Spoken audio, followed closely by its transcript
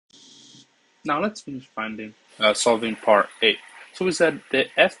Now let's finish solving part A. So we said that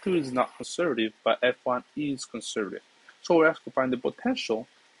F2 is not conservative, but F1 is conservative. So we have to find the potential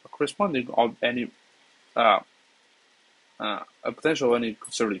corresponding of any uh, a potential of any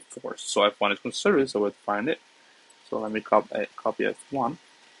conservative force. So F1 is conservative, so we'll find it. So let me copy F1.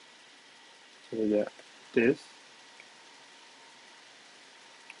 So we get this.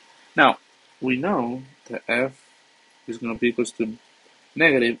 Now we know that F is going to be equal to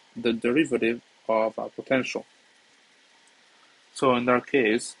negative the derivative of our potential. So in our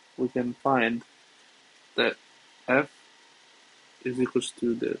case, we can find that F is equal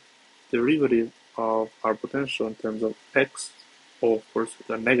to the derivative of our potential in terms of x, or of course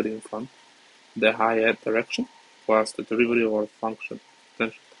the negative in front, the y direction, plus the derivative of our function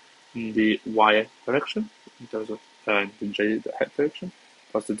potential in the y direction, in terms of the j direction,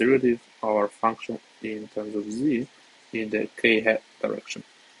 plus the derivative of our function in terms of z in the k direction.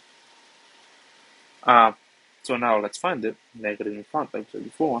 So now let's find it, negative in front, like I said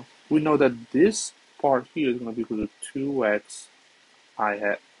before. We know that this part here is going to be equal to 2x I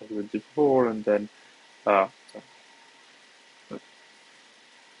hat like we did before, and then it's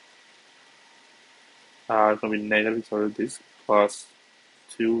going to be negative, sorry, this, plus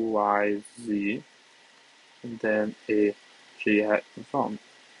 2yz, and then a j hat in front,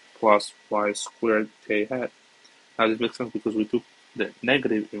 plus y squared k hat. Now this makes sense because we took the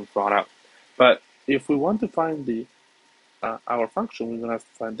negative in front out. But if we want to find the our function, we're going to have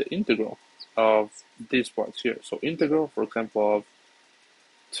to find the integral of these parts here. So integral, for example, of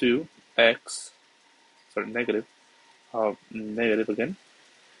 2x, sorry, negative again,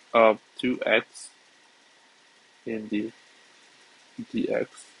 of 2x in the dx.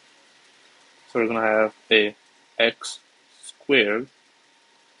 So we're going to have a x squared,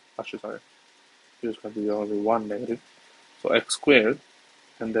 actually, sorry, here's going to be only one negative. So x squared,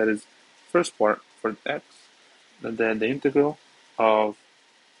 and that is first part for x, and then the integral of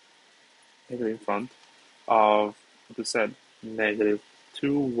negative in front of, like I said, negative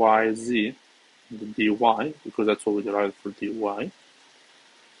 2yz the dy, because that's what we derived for dy.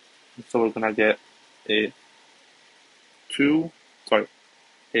 So we're gonna get a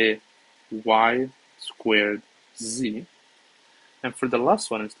a y squared z, and for the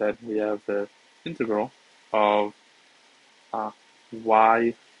last one instead we have the integral of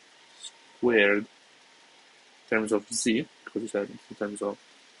y squared in terms of z, because we said it's in terms of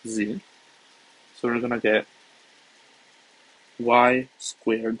z. So we're gonna get y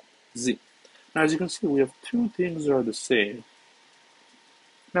squared z. Now as you can see, we have two things that are the same.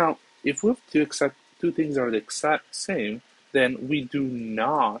 Now, if we have two things that are the exact same, then we do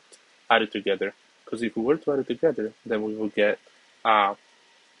not add it together. Because if we were to add it together, then we will get a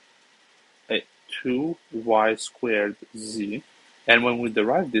 2y squared z. And when we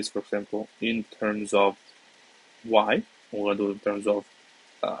derive this, for example, in terms of y, we're going to do it in terms of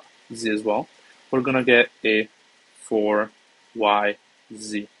z as well, we're going to get a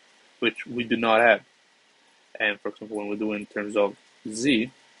 4yz, which we do not have. And for example, when we do it in terms of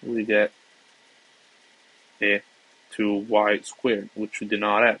z, we get a 2y squared, which we do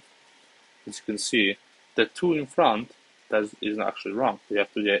not have. As you can see, the 2 in front is actually wrong. We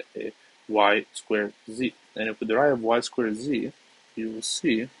have to get a y squared z. And if we derive y squared z, you will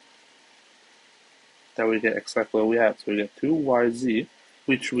see that we get exactly what we have. So we get 2yz,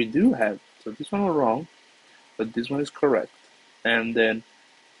 which we do have. So this one was wrong, but this one is correct. And then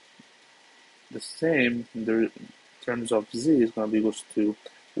the same in terms of z is going to be equal to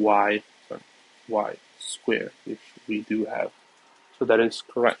y squared, which we do have. So that is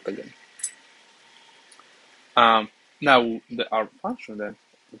correct again. Now our function then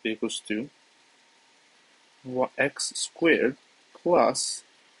will be equals to x squared plus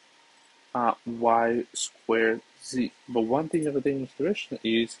y squared z. But one thing you have to take into consideration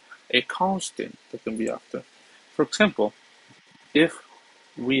is a constant that can be after. For example, if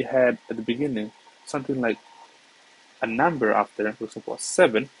we had at the beginning something like a number after, for example, a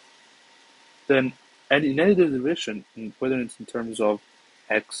 7, then in any derivation, whether it's in terms of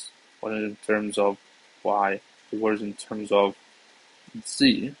x, whether in terms of y, or in terms of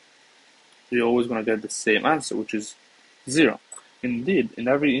z, you're always going to get the same answer, which is 0. Indeed, in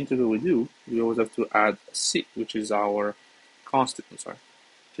every integral we do, we always have to add a c, which is our constant. I'm sorry,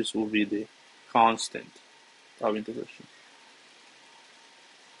 this will be the constant of integration.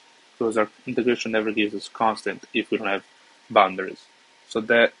 Because our integration never gives us constant if we don't have boundaries. So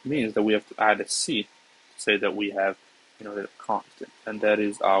that means that we have to add a c to say that we have a constant. And that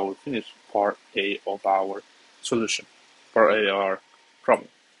is our finished part A of our solution, part A of our problem.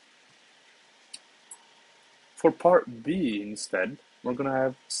 For part B instead, we're going to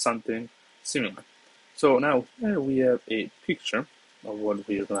have something similar. So now here we have a picture of what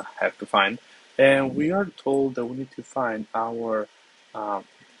we're gonna have to find, and we are told that we need to find our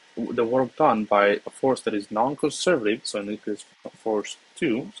the work done by a force that is non-conservative. So in this case, force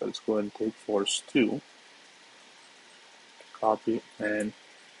 2. So let's go ahead and take force 2, copy and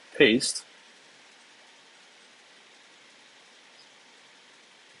paste.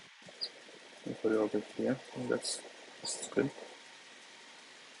 I'll put it over here. That's good.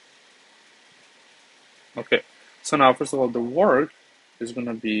 Okay. So now, first of all, the work is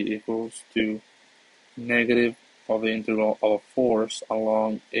gonna be equals to negative of the integral of a force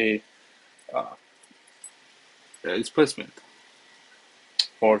along a displacement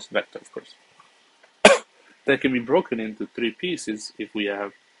force vector, of course. That can be broken into three pieces if we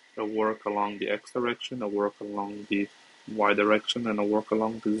have a work along the x direction, a work along the y direction, and a work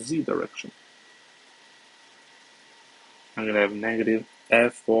along the z direction. I'm going to have negative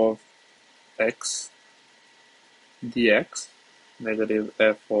f of x dx, negative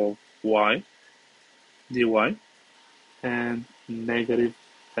f of y dy, and negative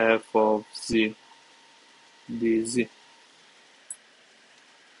f of z dz.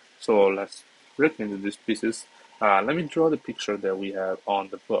 So let's break into these pieces. Let me draw the picture that we have on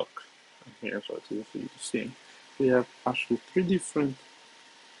the book here, so it's easy for you to see. We have actually three different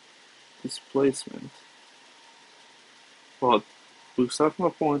displacements, but we start from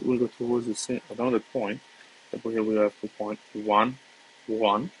a point, we go towards the same another point. Here we have the point 1,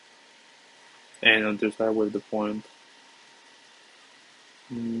 1, and on this side we have the point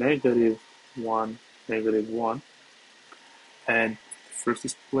negative 1, negative 1, and the first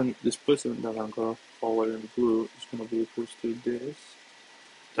displacement that I'm going to follow in blue is going to be equals to this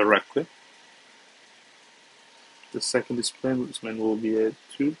directly. The second displacement will be a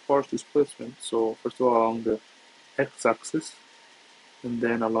two-part displacement. So first of all along the x-axis, and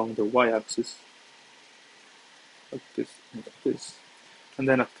then along the y-axis, like this and like this. And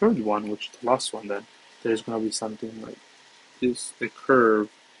then a third one, which is the last one, then there's going to be something like this, a curve.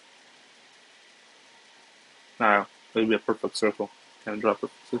 Now, it'll be a perfect circle. Can't draw a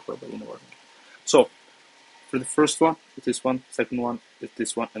perfect circle, but you know what I mean. So, for the first one, it's this one, second one, it's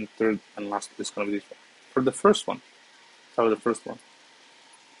this one, and third and last is going to be this one. For the first one, start with the first one.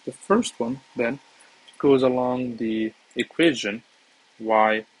 The first one, then, goes along the equation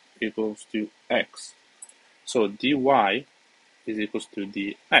y equals to x. So, dy is equals to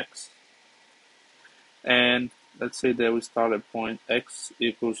dx. And let's say that we start at point x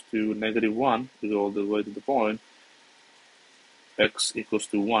equals to negative 1, we go all the way to the point x equals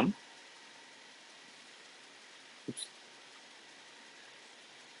to 1. Oops.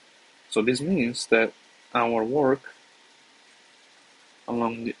 So this means that our work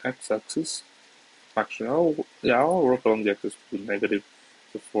along the x-axis, actually I'll work along the x-axis with negative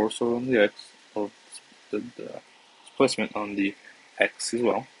the force along the x, or the displacement on the x as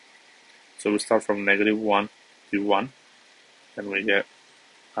well. So we start from negative 1 to 1, and we get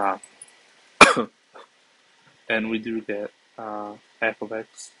and we do get f of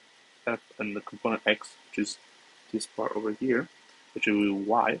x, f and the component x, which is this part over here, which will be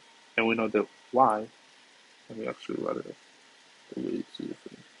y, and we know that y, let me actually write it the way it's easier for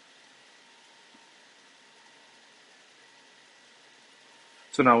me.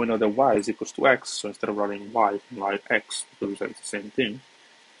 So now we know that y is equals to x, so instead of writing y, we can write x, because it's the same thing,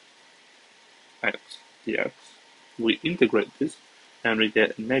 x dx. We integrate this, and we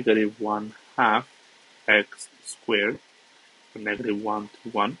get negative 1/2 x squared, from negative 1 to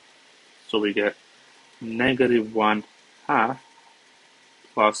 1. So we get negative 1/2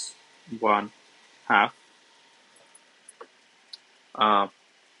 plus 1/2.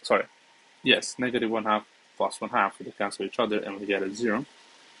 Sorry, yes, negative 1/2 plus 1/2. They cancel each other, and we get a 0.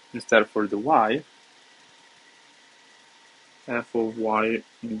 Instead, for the y, f of y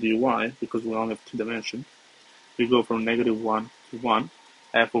dy, because we only have two dimensions, we go from negative 1 to 1.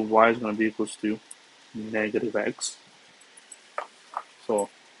 F of y is going to be equals to negative x. So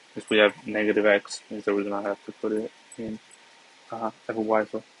if we have negative x, means that we're going to have to put it in f of y.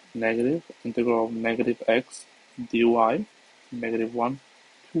 So negative integral of negative x dy, negative 1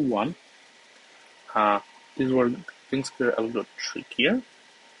 to 1. These were things that are a little trickier.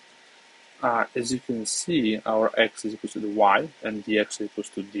 As you can see, our x is equal to the y, and dx is equal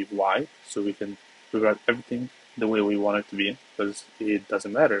to dy, so we can rewrite everything the way we want it to be, because it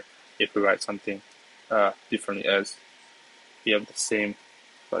doesn't matter if we write something differently, as we have the same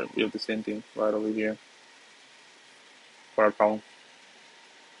thing right over here for our problem.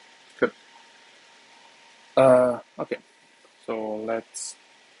 Good. Okay, so let's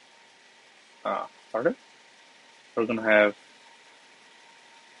start it. We're gonna have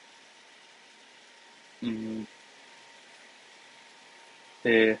mm,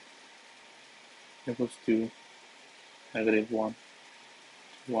 A equals to negative 1,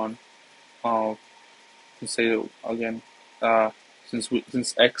 1 of, let's say again,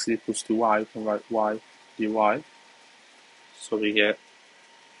 since x equals to y, we can write y dy. So we get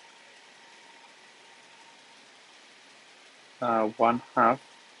 1 half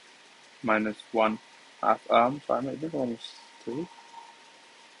minus 1 half. So I made this one mistake.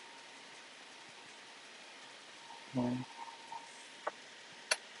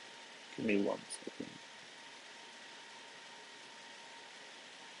 Give me 1 second.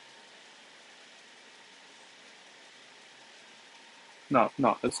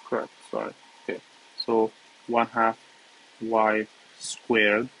 No, that's correct. Sorry. Okay. So 1 half y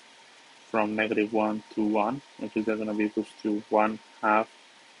squared from negative 1 to 1, which is going to be equals to 1 half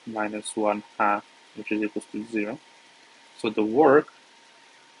minus 1 half, which is equals to 0. So the work,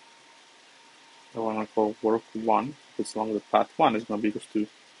 the one I call work 1, because along the path 1 is going to be equals to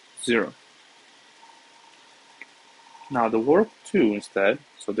 0. Now the work 2 instead,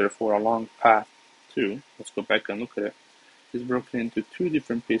 so therefore along path 2, let's go back and look at it, is broken into two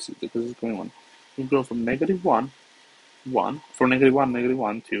different pieces because it's going on. We go from negative 1, 1, for negative 1,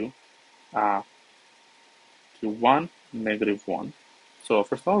 to 1, negative 1. So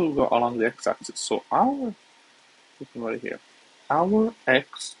first of all, we'll go along the x-axis. So our, right here, our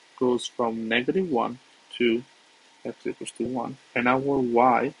x goes from negative 1 to x equals to 1, and our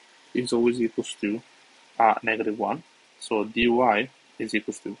y is always equals to negative 1. So dy is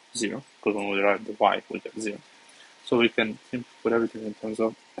equals to 0, because when we write the y, we get 0. So we can put everything in terms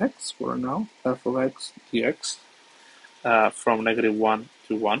of x for now, f of x dx, from negative 1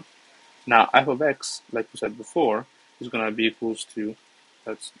 to 1. Now f of x, like we said before, is going to be equals to,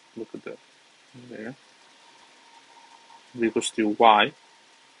 let's look at that there, equals to y.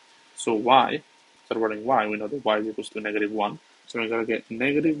 So y, instead of writing y, we know that y is equals to negative 1. So we're going to get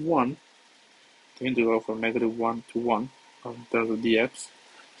negative 1, the integral from negative 1 to 1 in terms of dx. So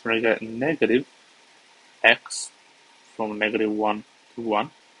we're going to get negative x from negative 1 to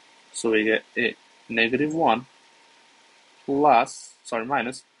 1. So we get a negative 1 minus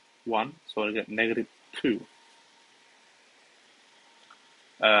 1. So we get negative 2.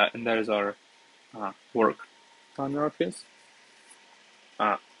 And that is our work on our case.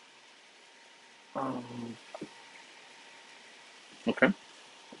 Okay.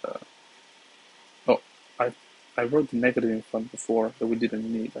 Oh, I wrote the negative in front before that we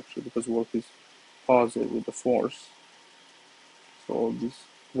didn't need actually, because work is positive with the force. So this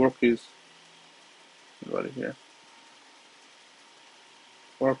work is right here.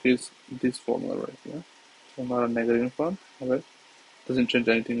 Work is this formula right here. So not a negative in front. Okay. Doesn't change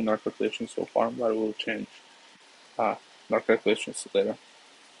anything in our calculation so far, but it will change our calculations later.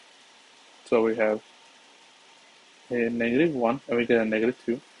 So we have a negative 1 and we get a negative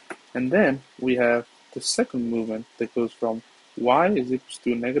 2. And then we have the second movement that goes from y is equals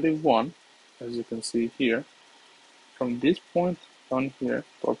to negative 1, as you can see here, from this point down here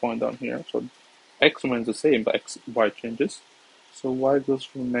to our point down here. So x remains the same, but y changes. So y goes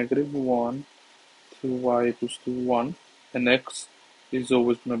from negative 1 to y equals to 1, and x is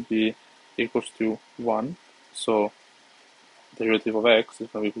always going to be equals to 1. So the derivative of x is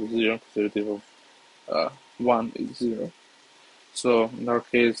going to be equal to 0, because the derivative of 1 is 0. So in our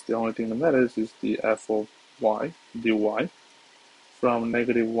case, the only thing that matters is the f of y, dy, from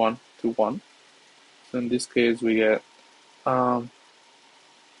negative 1 to 1. So in this case, we get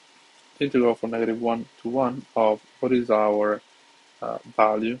integral from negative 1 to 1 of what is our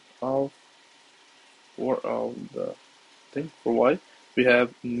value of the thing for y. We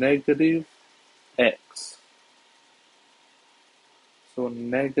have negative x. So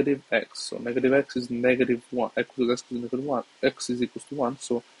negative x. So negative x is negative 1. X is negative 1. X is equals to 1.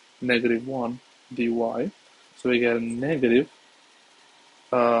 So negative 1 dy. So we get a negative,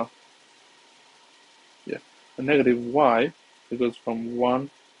 a negative y. It goes from 1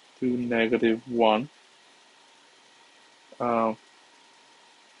 to negative 1.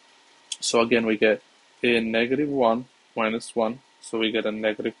 So again, we get a negative 1 minus 1. So we get a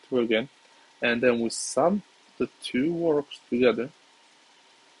negative 2 again. And then we sum the two works together.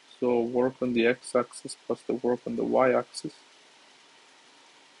 So work on the x-axis plus the work on the y-axis.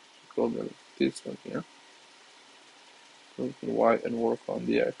 Call this one here. Work on y and work on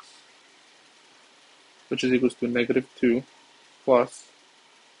the x, which is equals to negative 2 plus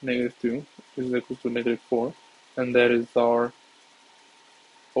negative 2, which is equals to negative 4. And that is our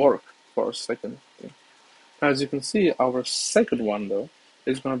work for our second thing. Now, as you can see, our second one, though,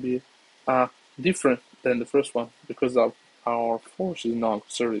 is going to be different than the first one because of our force is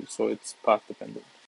non-conservative, so it's path dependent.